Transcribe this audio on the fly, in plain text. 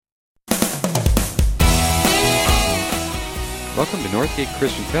Welcome to Northgate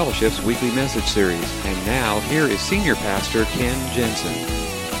Christian Fellowship's weekly message series. And now, here is Senior Pastor Ken Jensen.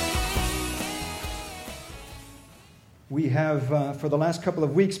 We have, for the last couple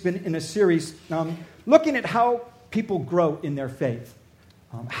of weeks, been in a series looking at how people grow in their faith.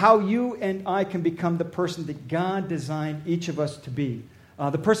 How you and I can become the person that God designed each of us to be.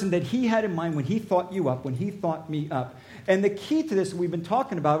 The person that He had in mind when He thought you up, when He thought me up. And the key to this, we've been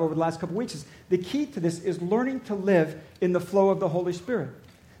talking about over the last couple of weeks, is the key to this is learning to live in the flow of the Holy Spirit.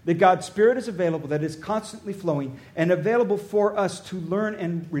 That God's Spirit is available, that is constantly flowing, and available for us to learn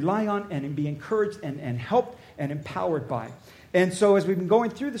and rely on and be encouraged and helped and empowered by. And so as we've been going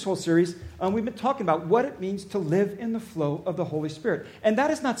through this whole series, we've been talking about what it means to live in the flow of the Holy Spirit. And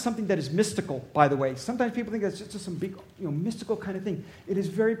that is not something that is mystical, by the way. Sometimes people think that's just some big, mystical kind of thing. It is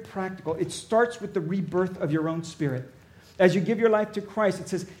very practical. It starts with the rebirth of your own spirit. As you give your life to Christ, it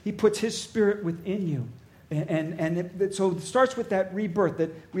says He puts His Spirit within you. So it starts with that rebirth,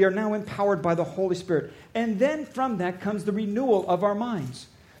 that we are now empowered by the Holy Spirit. And then from that comes the renewal of our minds.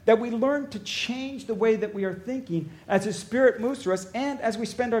 That we learn to change the way that we are thinking as His Spirit moves through us and as we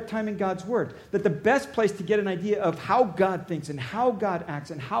spend our time in God's Word. That the best place to get an idea of how God thinks and how God acts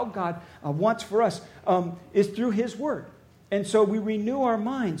and how God wants for us is through His Word. And so we renew our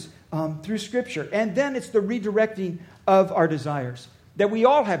minds through Scripture. And then it's the redirecting of our desires. That we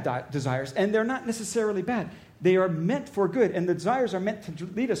all have desires, and they're not necessarily bad. They are meant for good, and the desires are meant to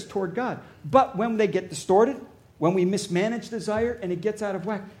lead us toward God. But when they get distorted, when we mismanage desire and it gets out of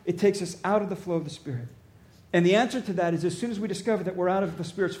whack, it takes us out of the flow of the Spirit. And the answer to that is as soon as we discover that we're out of the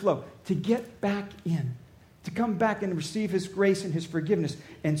Spirit's flow, to get back in, to come back and receive His grace and His forgiveness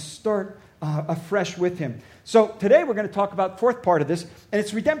and start afresh with Him. So today we're going to talk about the fourth part of this, and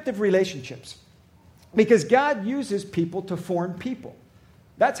it's redemptive relationships. Because God uses people to form people.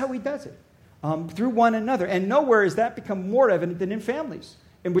 That's how He does it, through one another. And nowhere has that become more evident than in families,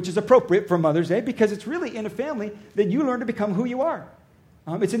 and which is appropriate for Mother's Day, because it's really in a family that you learn to become who you are.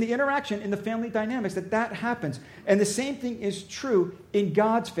 It's in the interaction, in the family dynamics, that happens. And the same thing is true in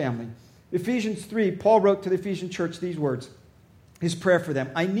God's family. Ephesians 3, Paul wrote to the Ephesian church these words, his prayer for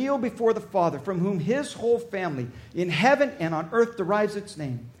them. I kneel before the Father, from whom His whole family in heaven and on earth derives its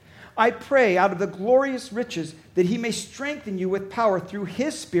name. I pray out of the glorious riches that He may strengthen you with power through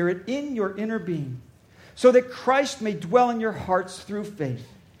His Spirit in your inner being, so that Christ may dwell in your hearts through faith.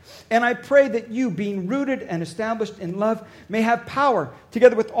 And I pray that you, being rooted and established in love, may have power,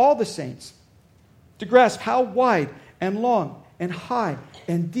 together with all the saints, to grasp how wide and long and high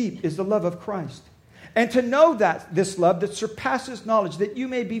and deep is the love of Christ, and to know that this love that surpasses knowledge, that you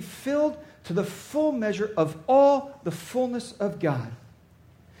may be filled to the full measure of all the fullness of God.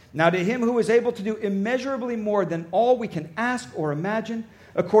 Now to Him who is able to do immeasurably more than all we can ask or imagine,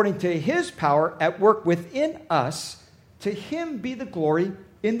 according to His power at work within us, to Him be the glory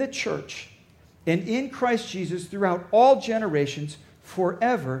in the church and in Christ Jesus throughout all generations,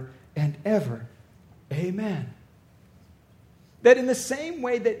 forever and ever. Amen. That in the same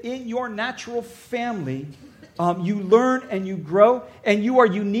way that in your natural family you learn and you grow and you are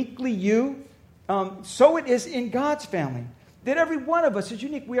uniquely you, so it is in God's family. That every one of us is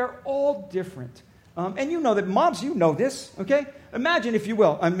unique. We are all different. And you know that, moms, you know this, okay? Imagine, if you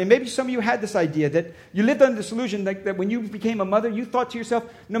will, maybe some of you had this idea that you lived under this illusion that when you became a mother, you thought to yourself,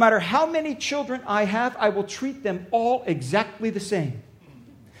 no matter how many children I have, I will treat them all exactly the same.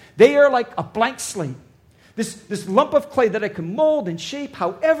 They are like a blank slate. This lump of clay that I can mold and shape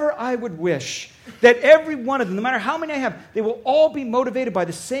however I would wish. That every one of them, no matter how many I have, they will all be motivated by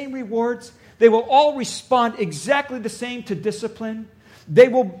the same rewards. They will all respond exactly the same to discipline. They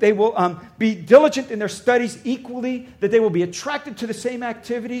will be diligent in their studies equally. That they will be attracted to the same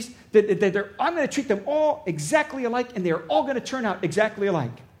activities. I'm going to treat them all exactly alike, and they're all going to turn out exactly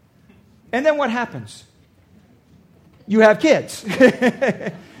alike. And then what happens? You have kids.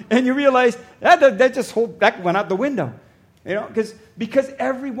 And you realize that went out the window. Because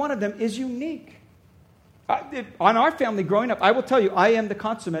every one of them is unique. On our family growing up, I will tell you, I am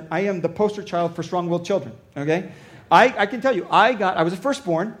the poster child for strong-willed children, okay? I can tell you, I was the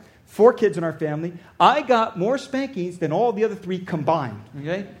firstborn, 4 kids in our family. I got more spankings than all the other 3 combined,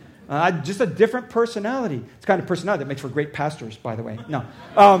 okay? Just a different personality. It's the kind of personality that makes for great pastors, by the way. No.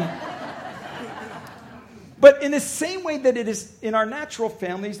 But in the same way that it is in our natural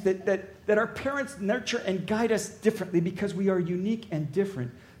families that our parents nurture and guide us differently because we are unique and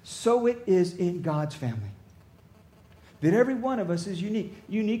different, so it is in God's family. That every one of us is unique,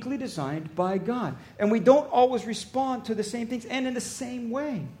 uniquely designed by God. And we don't always respond to the same things and in the same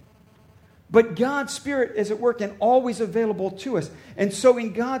way. But God's Spirit is at work and always available to us. And so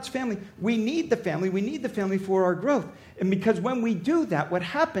in God's family, we need the family. We need the family for our growth. And because when we do that, what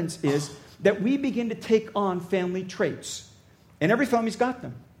happens is that we begin to take on family traits. And every family's got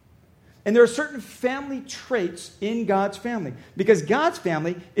them. And there are certain family traits in God's family. Because God's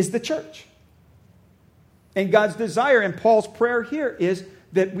family is the church. And God's desire and Paul's prayer here is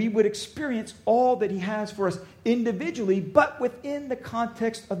that we would experience all that he has for us individually, but within the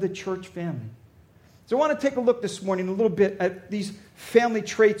context of the church family. So I want to take a look this morning a little bit at these family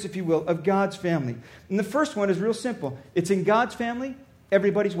traits, if you will, of God's family. And the first one is real simple. It's in God's family,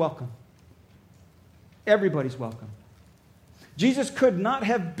 everybody's welcome. Everybody's welcome. Jesus could not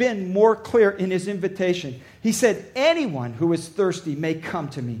have been more clear in his invitation. He said, anyone who is thirsty may come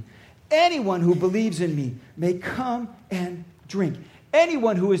to me. Anyone who believes in me may come and drink.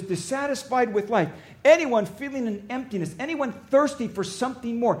 Anyone who is dissatisfied with life, anyone feeling an emptiness, anyone thirsty for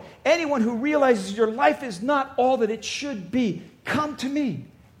something more, anyone who realizes your life is not all that it should be, come to me.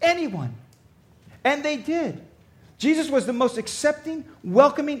 Anyone. And they did. Jesus was the most accepting,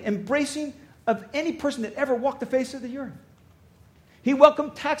 welcoming, embracing of any person that ever walked the face of the earth. He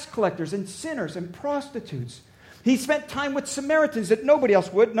welcomed tax collectors and sinners and prostitutes. He spent time with Samaritans that nobody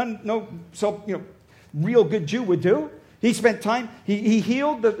else would, real good Jew would do. He spent time, he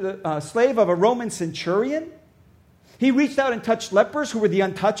healed the slave of a Roman centurion. He reached out and touched lepers who were the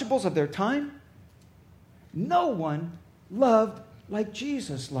untouchables of their time. No one loved like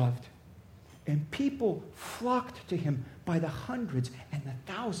Jesus loved. And people flocked to him by the hundreds and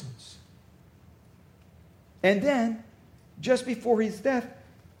the thousands. And then, just before his death,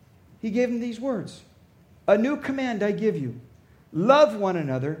 he gave them these words. A new command I give you. Love one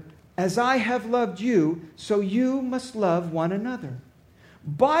another as I have loved you, so you must love one another.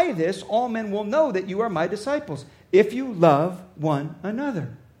 By this, all men will know that you are my disciples, if you love one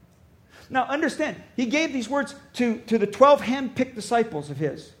another. Now, understand, he gave these words to the 12 hand-picked disciples of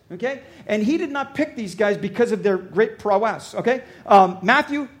his, okay? And he did not pick these guys because of their great prowess, okay?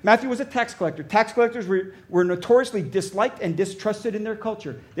 Matthew was a tax collector. Tax collectors were notoriously disliked and distrusted in their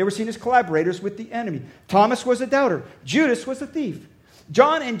culture. They were seen as collaborators with the enemy. Thomas was a doubter. Judas was a thief.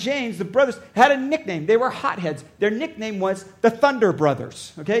 John and James, the brothers, had a nickname. They were hotheads. Their nickname was the Thunder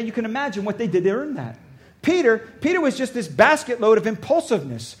Brothers. Okay, you can imagine what they did to earn that. Peter was just this basket load of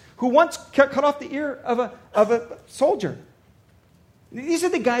impulsiveness who once cut off the ear of a soldier. These are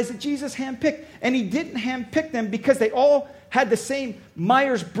the guys that Jesus handpicked. And he didn't handpick them because they all had the same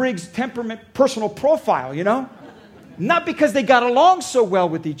Myers-Briggs temperament personal profile, you know? Not because they got along so well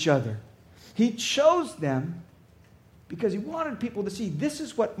with each other. He chose them because he wanted people to see, this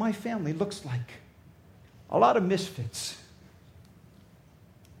is what my family looks like. A lot of misfits.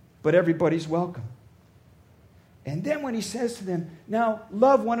 But everybody's welcome. And then when he says to them, now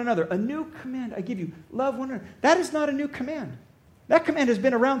love one another. A new command I give you. Love one another. That is not a new command. That command has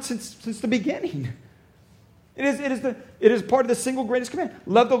been around since the beginning. It is part of the single greatest command.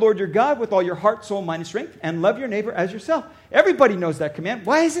 Love the Lord your God with all your heart, soul, mind, and strength, and love your neighbor as yourself. Everybody knows that command.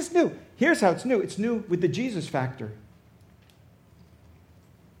 Why is this new? Here's how it's new. It's new with the Jesus factor.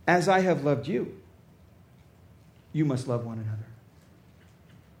 As I have loved you, you must love one another.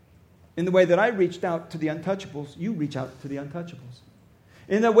 In the way that I reached out to the untouchables, you reach out to the untouchables.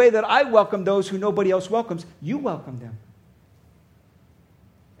 In the way that I welcome those who nobody else welcomes, you welcome them.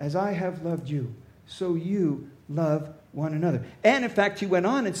 As I have loved you, so you love one another. And in fact, he went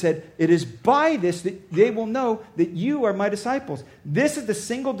on and said, it is by this that they will know that you are my disciples. This is the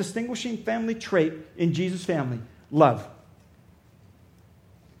single distinguishing family trait in Jesus' family, love.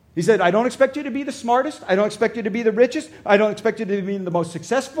 He said, I don't expect you to be the smartest. I don't expect you to be the richest. I don't expect you to be the most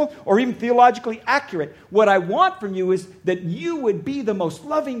successful or even theologically accurate. What I want from you is that you would be the most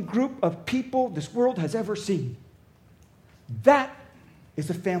loving group of people this world has ever seen. That is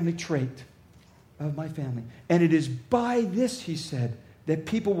a family trait of my family. And it is by this, he said, that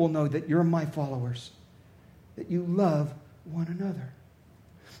people will know that you're my followers, that you love one another.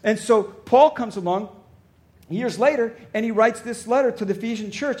 And so Paul comes along years later, and he writes this letter to the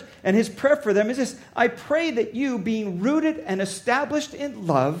Ephesian church, and his prayer for them is this: I pray that you, being rooted and established in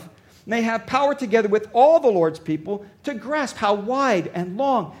love, may have power together with all the Lord's people to grasp how wide and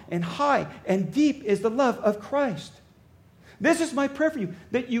long and high and deep is the love of Christ. This is my prayer for you,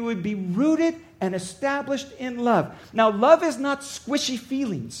 that you would be rooted and established in love. Now, love is not squishy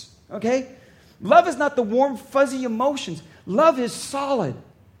feelings, okay? Love is not the warm, fuzzy emotions. Love is solid.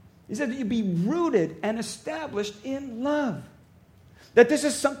 He said that you be rooted and established in love. That this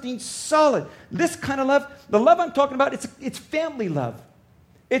is something solid. This kind of love, the love I'm talking about, it's family love.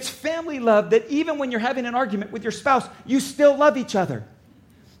 It's family love that even when you're having an argument with your spouse, you still love each other.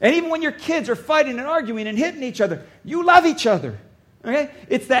 And even when your kids are fighting and arguing and hitting each other, you love each other. Okay?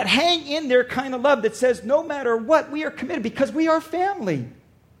 It's that hang in there kind of love that says no matter what, we are committed because we are family.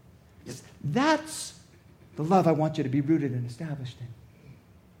 That's the love I want you to be rooted and established in.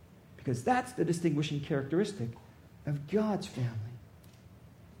 Because that's the distinguishing characteristic of God's family.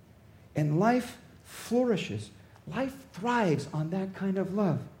 And life flourishes. Life thrives on that kind of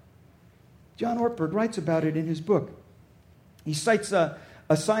love. John Ortberg writes about it in his book. He cites a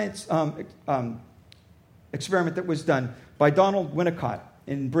science experiment that was done by Donald Winnicott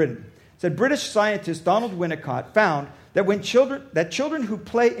in Britain. It said British scientist Donald Winnicott found that children who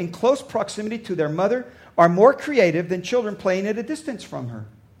play in close proximity to their mother are more creative than children playing at a distance from her.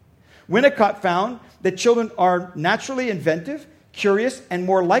 Winnicott found that children are naturally inventive, curious, and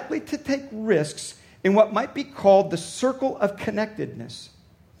more likely to take risks in what might be called the circle of connectedness.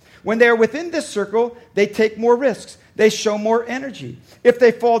 When they are within this circle, they take more risks. They show more energy. If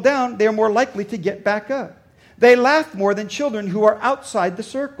they fall down, they are more likely to get back up. They laugh more than children who are outside the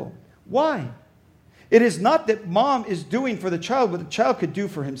circle. Why? It is not that mom is doing for the child what the child could do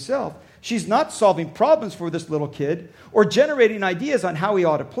for himself. She's not solving problems for this little kid or generating ideas on how he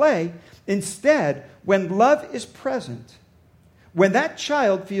ought to play. Instead, when love is present, when that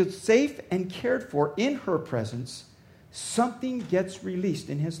child feels safe and cared for in her presence, something gets released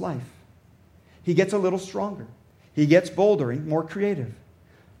in his life. He gets a little stronger. He gets bolder and more creative.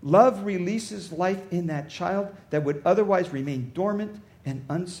 Love releases life in that child that would otherwise remain dormant and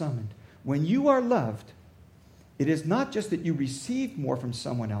unsummoned. When you are loved, it is not just that you receive more from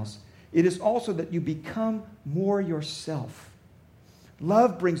someone else, it is also that you become more yourself.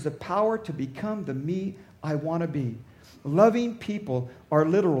 Love brings the power to become the me I want to be. Loving people are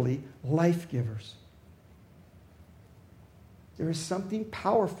literally life givers. There is something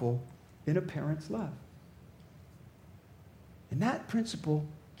powerful in a parent's love. And that principle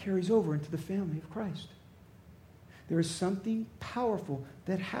carries over into the family of Christ. There is something powerful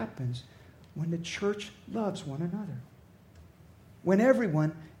that happens when the church loves one another. When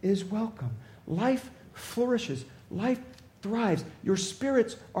everyone is welcome. Life flourishes. Life thrives. Your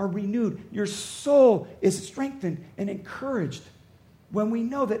spirits are renewed. Your soul is strengthened and encouraged when we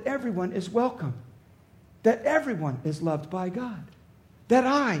know that everyone is welcome. That everyone is loved by God. That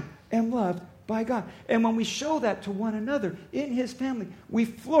I am loved by God. And when we show that to one another in His family, we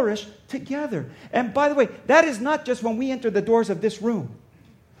flourish together. And by the way, that is not just when we enter the doors of this room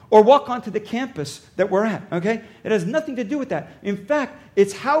or walk onto the campus that we're at, okay? It has nothing to do with that. In fact,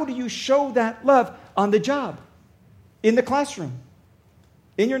 it's how do you show that love on the job, in the classroom,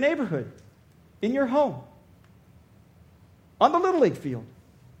 in your neighborhood, in your home, on the Little League field.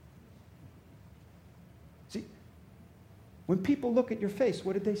 See, when people look at your face,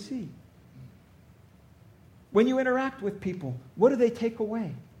 what did they see? When you interact with people, what do they take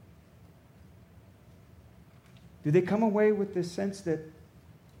away? Do they come away with this sense that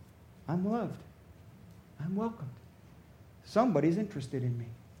I'm loved, I'm welcomed, somebody's interested in me?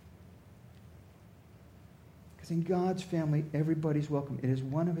 Because in God's family, everybody's welcome. It is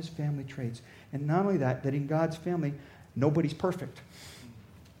one of His family traits. And not only that in God's family, nobody's perfect.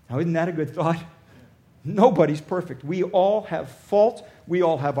 Now, isn't that a good thought? Nobody's perfect. We all have faults. We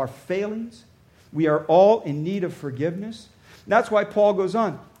all have our failings. We are all in need of forgiveness. That's why Paul goes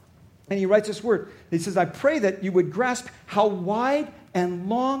on, and he writes this word. He says, I pray that you would grasp how wide and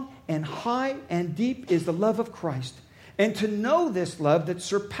long and high and deep is the love of Christ, and to know this love that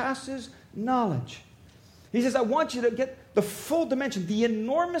surpasses knowledge. He says, I want you to get the full dimension, the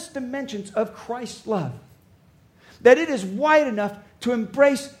enormous dimensions of Christ's love, that it is wide enough to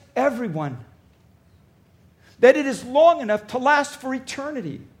embrace everyone, that it is long enough to last for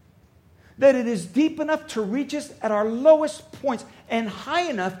eternity, that it is deep enough to reach us at our lowest points and high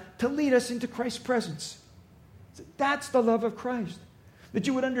enough to lead us into Christ's presence. That's the love of Christ. That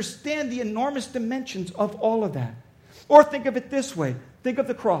you would understand the enormous dimensions of all of that. Or think of it this way. Think of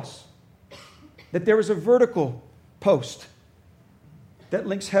the cross. That there is a vertical post that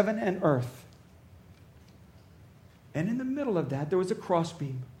links heaven and earth. And in the middle of that, there was a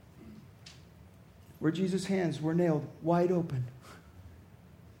crossbeam where Jesus' hands were nailed wide open.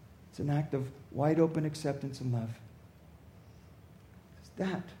 It's an act of wide open acceptance and love.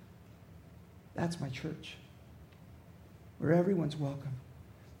 That's my church, where everyone's welcome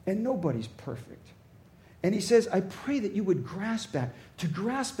and nobody's perfect. And he says, I pray that you would grasp that. To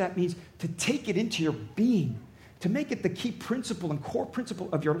grasp that means to take it into your being, to make it the key principle and core principle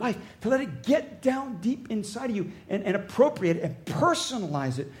of your life, to let it get down deep inside of you and appropriate it and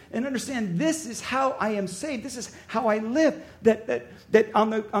personalize it and understand this is how I am saved. This is how I live. That on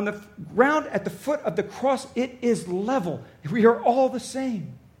the ground at the foot of the cross, it is level. We are all the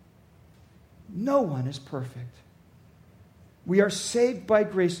same. No one is perfect. We are saved by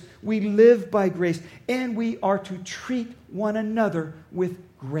grace. We live by grace. And we are to treat one another with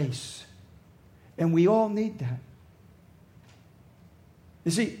grace. And we all need that.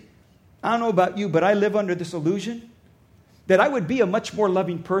 You see, I don't know about you, but I live under this illusion that I would be a much more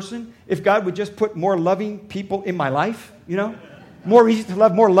loving person if God would just put more loving people in my life, more easy to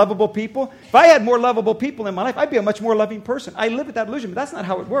love, more lovable people. If I had more lovable people in my life, I'd be a much more loving person. I live with that illusion, but that's not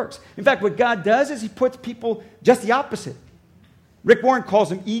how it works. In fact, what God does is He puts people just the opposite. Rick Warren calls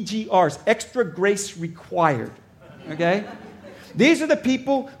them EGRs, extra grace required. Okay? These are the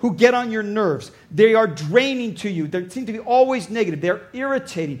people who get on your nerves. They are draining to you. They seem to be always negative. They're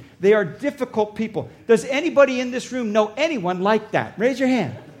irritating. They are difficult people. Does anybody in this room know anyone like that? Raise your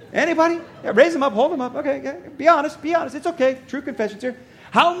hand. Anybody? Yeah, raise them up, hold them up. Okay. Be honest. It's okay. True confessions here.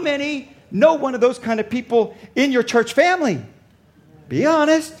 How many know one of those kind of people in your church family? Be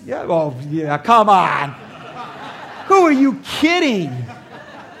honest. Yeah. Oh, yeah. Come on. Who are you kidding?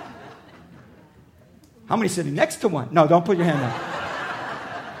 How many sitting next to one? No, don't put your hand up.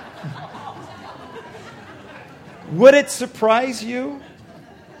 Would it surprise you?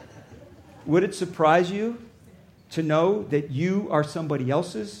 Would it surprise you to know that you are somebody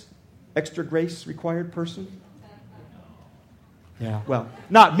else's extra grace required person? Yeah, well,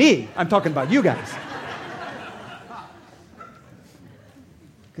 not me. I'm talking about you guys.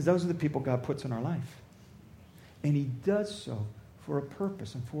 Because those are the people God puts in our life. And He does so for a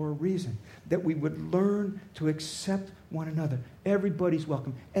purpose and for a reason, that we would learn to accept one another. Everybody's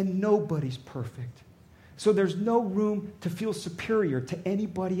welcome, and nobody's perfect. So there's no room to feel superior to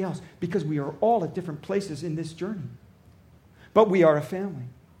anybody else, because we are all at different places in this journey. But we are a family.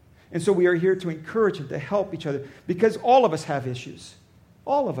 And so we are here to encourage and to help each other, because all of us have issues.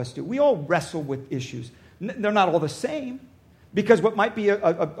 All of us do. We all wrestle with issues. They're not all the same, because what might be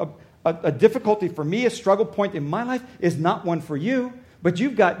a difficulty for me, a struggle point in my life, is not one for you, but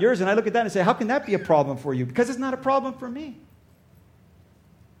you've got yours, and I look at that and say, how can that be a problem for you? Because it's not a problem for me.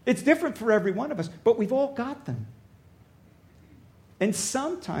 It's different for every one of us, but we've all got them. And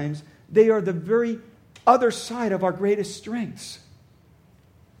sometimes they are the very other side of our greatest strengths.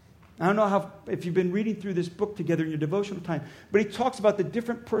 I don't know if you've been reading through this book together in your devotional time, but he talks about the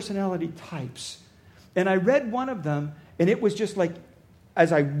different personality types. And I read one of them, and it was just like,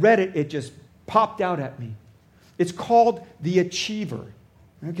 as I read it, it just popped out at me. It's called the achiever.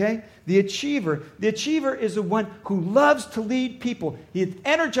 Okay? The achiever is the one who loves to lead people. He is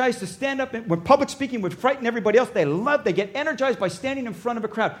energized to stand up. When public speaking would frighten everybody else, they get energized by standing in front of a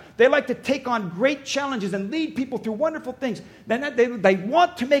crowd. They like to take on great challenges and lead people through wonderful things. They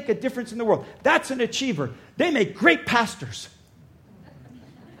want to make a difference in the world. That's an achiever. They make great pastors.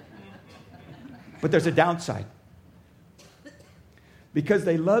 But there's a downside. Because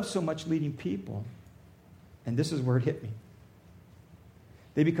they love so much leading people, and this is where it hit me,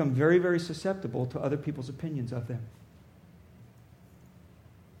 they become very, very susceptible to other people's opinions of them.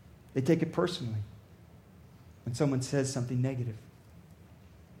 They take it personally when someone says something negative.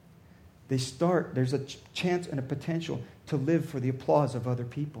 There's a chance and a potential to live for the applause of other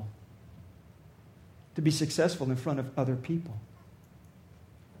people, to be successful in front of other people.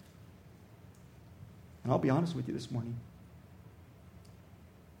 And I'll be honest with you this morning.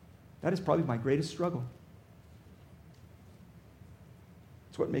 That is probably my greatest struggle.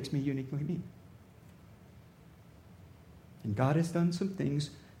 It's what makes me uniquely me. And God has done some things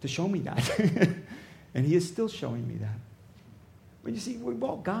to show me that. And He is still showing me that. But you see, we've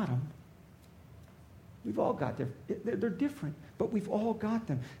all got them. We've all got them. They're different, but we've all got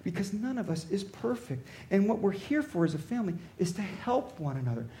them because none of us is perfect. And what we're here for as a family is to help one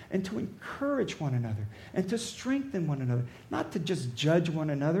another and to encourage one another and to strengthen one another, not to just judge one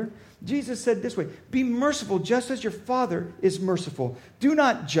another. Jesus said this way, be merciful just as your Father is merciful. Do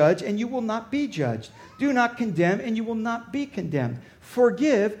not judge and you will not be judged. Do not condemn and you will not be condemned.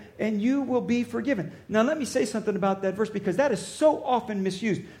 Forgive and you will be forgiven. Now let me say something about that verse because that is so often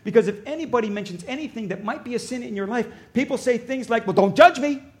misused. Because if anybody mentions anything that might be a sin in your life, people say things like, well, don't judge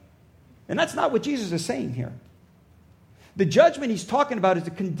me. And that's not what Jesus is saying here. The judgment He's talking about is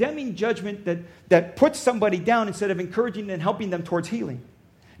the condemning judgment that puts somebody down instead of encouraging and helping them towards healing.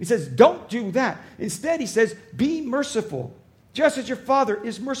 He says, don't do that. Instead, He says, be merciful. Just as your Father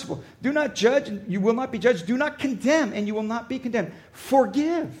is merciful. Do not judge, and you will not be judged. Do not condemn, and you will not be condemned.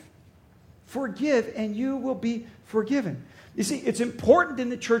 Forgive. Forgive, and you will be forgiven. You see, it's important in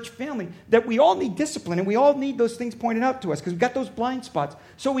the church family that we all need discipline, and we all need those things pointed out to us because we've got those blind spots.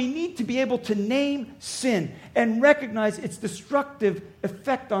 So we need to be able to name sin and recognize its destructive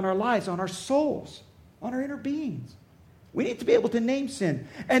effect on our lives, on our souls, on our inner beings. We need to be able to name sin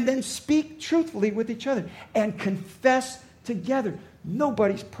and then speak truthfully with each other and confess together.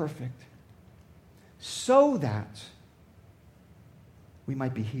 Nobody's perfect. So that we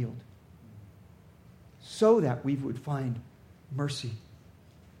might be healed. So that we would find mercy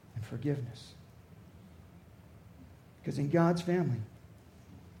and forgiveness. Because in God's family,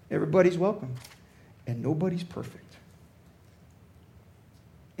 everybody's welcome and nobody's perfect.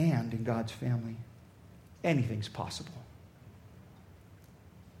 And in God's family, anything's possible.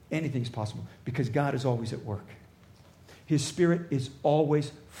 Anything's possible because God is always at work. His Spirit is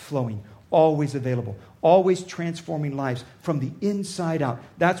always flowing, always available, always transforming lives from the inside out.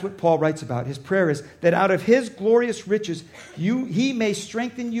 That's what Paul writes about. His prayer is that out of His glorious riches, He may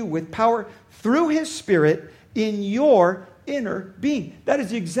strengthen you with power through His Spirit in your inner being. That is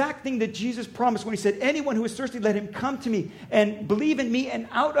the exact thing that Jesus promised when He said, anyone who is thirsty, let him come to me and believe in me, and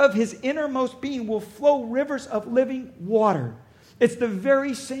out of his innermost being will flow rivers of living water. It's the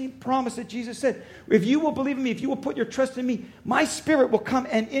very same promise that Jesus said. If you will believe in me, if you will put your trust in me, my Spirit will come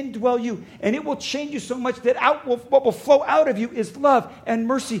and indwell you, and it will change you so much that what will flow out of you is love and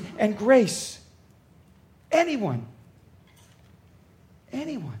mercy and grace. Anyone.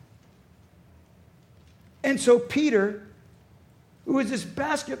 And so Peter, who is this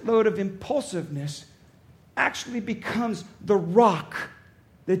basket load of impulsiveness, actually becomes the rock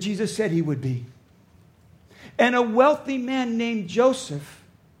that Jesus said he would be. And a wealthy man named Joseph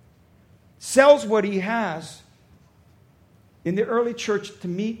sells what he has in the early church to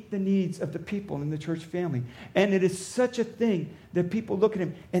meet the needs of the people in the church family. And it is such a thing that people look at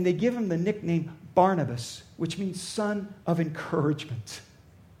him and they give him the nickname Barnabas, which means son of encouragement.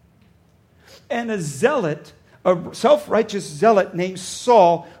 And a zealot, a self-righteous zealot named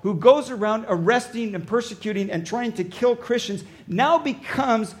Saul, who goes around arresting and persecuting and trying to kill Christians, now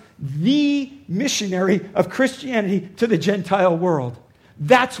becomes the missionary of Christianity to the Gentile world.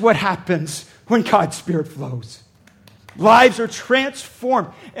 That's what happens when God's Spirit flows. Lives are transformed.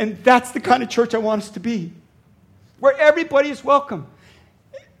 And that's the kind of church I want us to be, where everybody is welcome.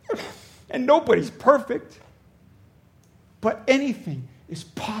 And nobody's perfect. But anything is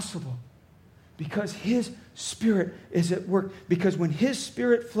possible because His Spirit is at work. Because when His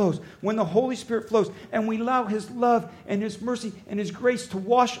Spirit flows, when the Holy Spirit flows, and we allow His love and His mercy and His grace to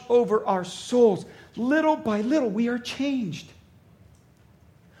wash over our souls, little by little we are changed.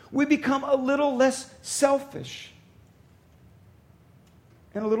 We become a little less selfish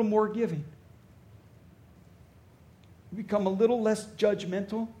and a little more giving. We become a little less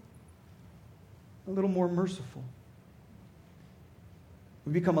judgmental, a little more merciful.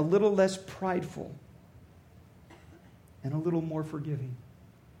 We become a little less prideful and a little more forgiving.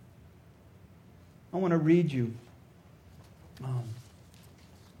 I want to read you.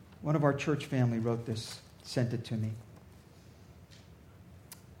 One of our church family wrote this, sent it to me.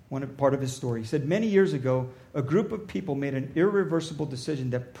 Part of his story. He said, many years ago, a group of people made an irreversible decision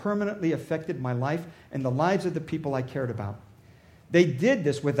that permanently affected my life and the lives of the people I cared about. They did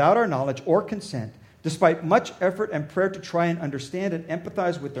this without our knowledge or consent. Despite much effort and prayer to try and understand and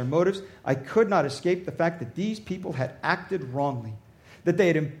empathize with their motives, I could not escape the fact that these people had acted wrongly, that they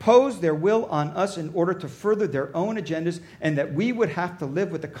had imposed their will on us in order to further their own agendas, and that we would have to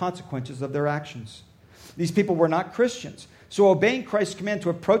live with the consequences of their actions. These people were not Christians, so obeying Christ's command to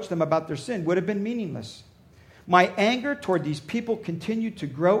approach them about their sin would have been meaningless. My anger toward these people continued to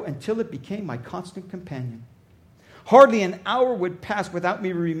grow until it became my constant companion. Hardly an hour would pass without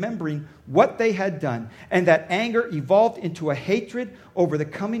me remembering what they had done, and that anger evolved into a hatred over the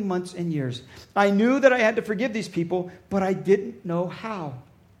coming months and years. I knew that I had to forgive these people, but I didn't know how.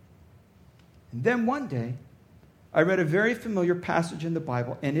 And then one day, I read a very familiar passage in the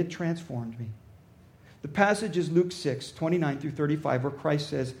Bible, and it transformed me. The passage is Luke 6, 29 through 35, where Christ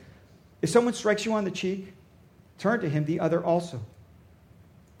says, if someone strikes you on the cheek, turn to him the other also.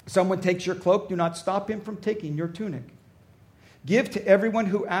 If someone takes your cloak, do not stop him from taking your tunic. Give to everyone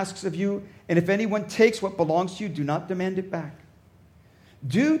who asks of you, and if anyone takes what belongs to you, do not demand it back.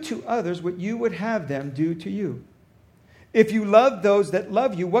 Do to others what you would have them do to you. If you love those that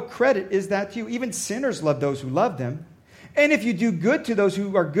love you, what credit is that to you? Even sinners love those who love them. And if you do good to those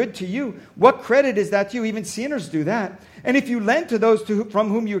who are good to you, what credit is that to you? Even sinners do that. And if you lend to those from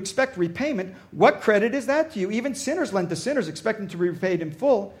whom you expect repayment, what credit is that to you? Even sinners lend to sinners, expecting to be repaid in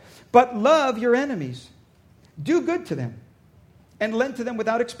full. But love your enemies. Do good to them, and lend to them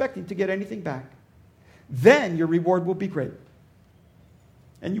without expecting to get anything back. Then your reward will be great,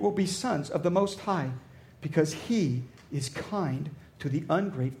 and you will be sons of the Most High, because He is kind to the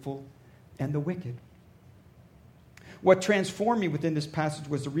ungrateful and the wicked. What transformed me within this passage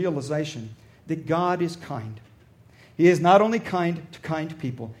was the realization that God is kind. He is not only kind to kind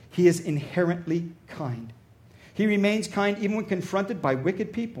people, he is inherently kind. He remains kind even when confronted by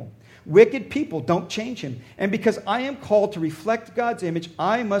wicked people. Wicked people don't change him. And because I am called to reflect God's image,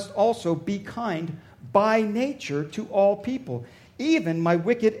 I must also be kind by nature to all people, even my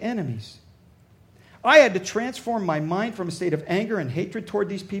wicked enemies. I had to transform my mind from a state of anger and hatred toward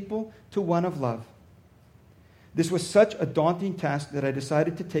these people to one of love. This was such a daunting task that I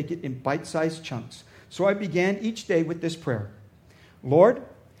decided to take it in bite-sized chunks. So I began each day with this prayer. Lord,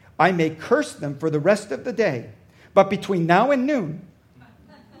 I may curse them for the rest of the day, but between now and noon,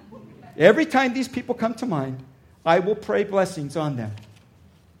 every time these people come to mind, I will pray blessings on them.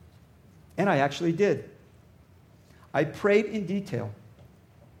 And I actually did. I prayed in detail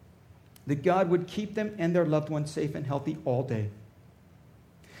that God would keep them and their loved ones safe and healthy all day.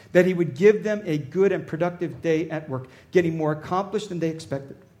 That he would give them a good and productive day at work, getting more accomplished than they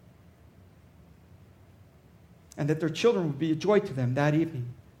expected. And that their children would be a joy to them that evening.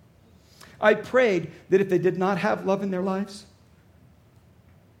 I prayed that if they did not have love in their lives,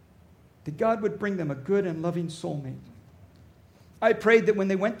 that God would bring them a good and loving soulmate. I prayed that when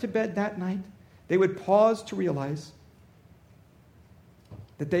they went to bed that night, they would pause to realize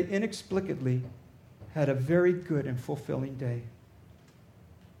that they inexplicably had a very good and fulfilling day.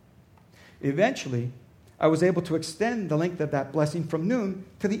 Eventually, I was able to extend the length of that blessing from noon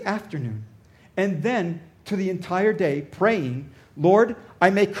to the afternoon, and then to the entire day, praying, Lord,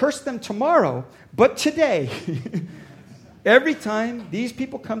 I may curse them tomorrow, but today, every time these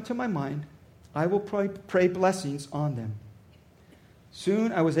people come to my mind, I will pray blessings on them.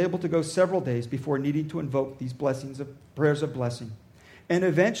 Soon I was able to go several days before needing to invoke these prayers of blessing. And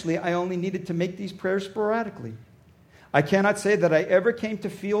eventually I only needed to make these prayers sporadically. I cannot say that I ever came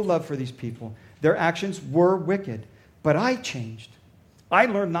to feel love for these people. Their actions were wicked, but I changed. I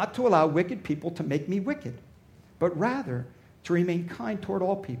learned not to allow wicked people to make me wicked, but rather to remain kind toward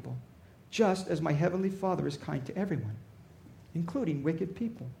all people, just as my Heavenly Father is kind to everyone, including wicked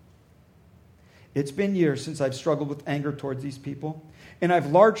people. It's been years since I've struggled with anger towards these people, and I've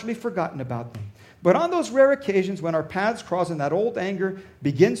largely forgotten about them. But on those rare occasions when our paths cross and that old anger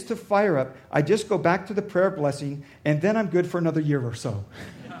begins to fire up, I just go back to the prayer blessing, and then I'm good for another year or so.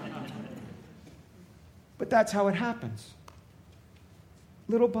 But that's how it happens.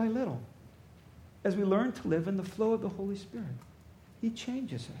 Little by little, as we learn to live in the flow of the Holy Spirit, he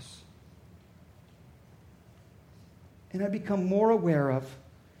changes us. And I become more aware of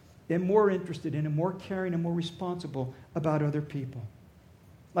and more interested in and more caring and more responsible about other people.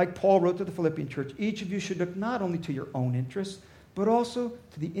 Like Paul wrote to the Philippian church, each of you should look not only to your own interests, but also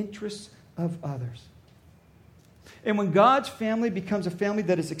to the interests of others. And when God's family becomes a family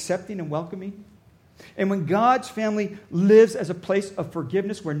that is accepting and welcoming, and when God's family lives as a place of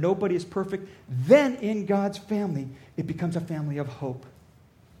forgiveness where nobody is perfect, then in God's family, it becomes a family of hope.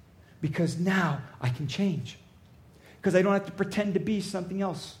 Because now I can change. Because I don't have to pretend to be something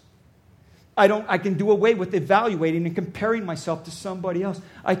else. I can do away with evaluating and comparing myself to somebody else.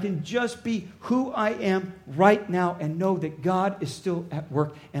 I can just be who I am right now and know that God is still at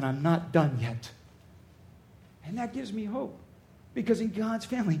work and I'm not done yet. And that gives me hope. Because in God's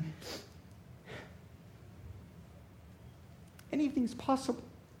family, anything's possible.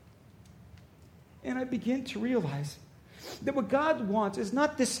 And I begin to realize that what God wants is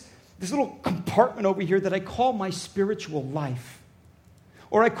not this little compartment over here that I call my spiritual life.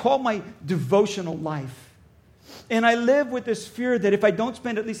 Or I call my devotional life. And I live with this fear that if I don't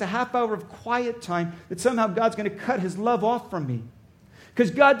spend at least a half hour of quiet time, that somehow God's going to cut his love off from me.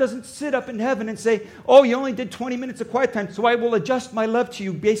 Because God doesn't sit up in heaven and say, oh, you only did 20 minutes of quiet time, so I will adjust my love to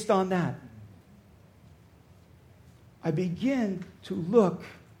you based on that. I begin to look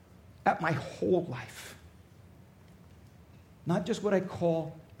at my whole life. Not just what I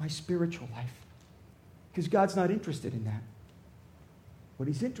call my spiritual life. Because God's not interested in that. What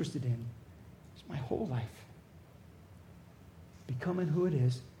he's interested in is my whole life. Becoming who it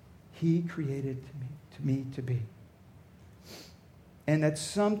is he created me to be. And that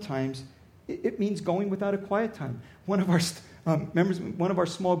sometimes it means going without a quiet time. One of our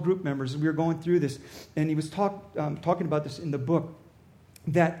small group members, we were going through this, and he was talking about this in the book,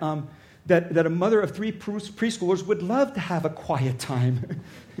 that a mother of 3 preschoolers would love to have a quiet time.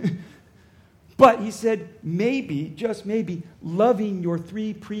 But he said, maybe, just maybe, loving your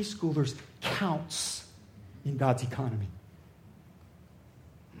 3 preschoolers counts in God's economy.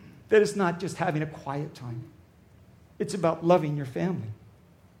 That it's not just having a quiet time. It's about loving your family.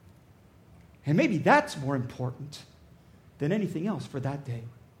 And maybe that's more important than anything else for that day.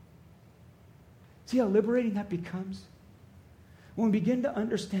 See how liberating that becomes? When we begin to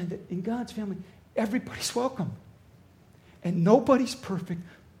understand that in God's family, everybody's welcome. And nobody's perfect,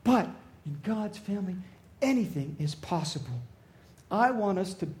 but in God's family, anything is possible. I want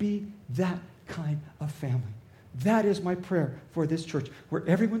us to be that kind of family. That is my prayer for this church, where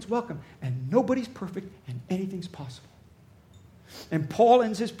everyone's welcome and nobody's perfect and anything's possible. And Paul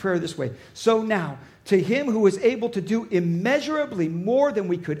ends his prayer this way. So now, to him who is able to do immeasurably more than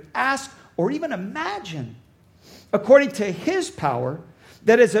we could ask or even imagine, according to his power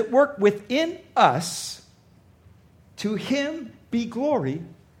that is at work within us, to him be glory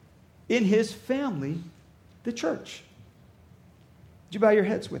in his family, the church. Would you bow your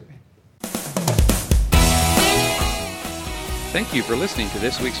heads with me? Thank you for listening to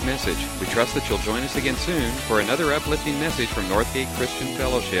this week's message. We trust that you'll join us again soon for another uplifting message from Northgate Christian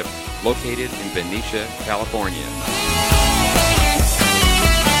Fellowship, located in Benicia, California.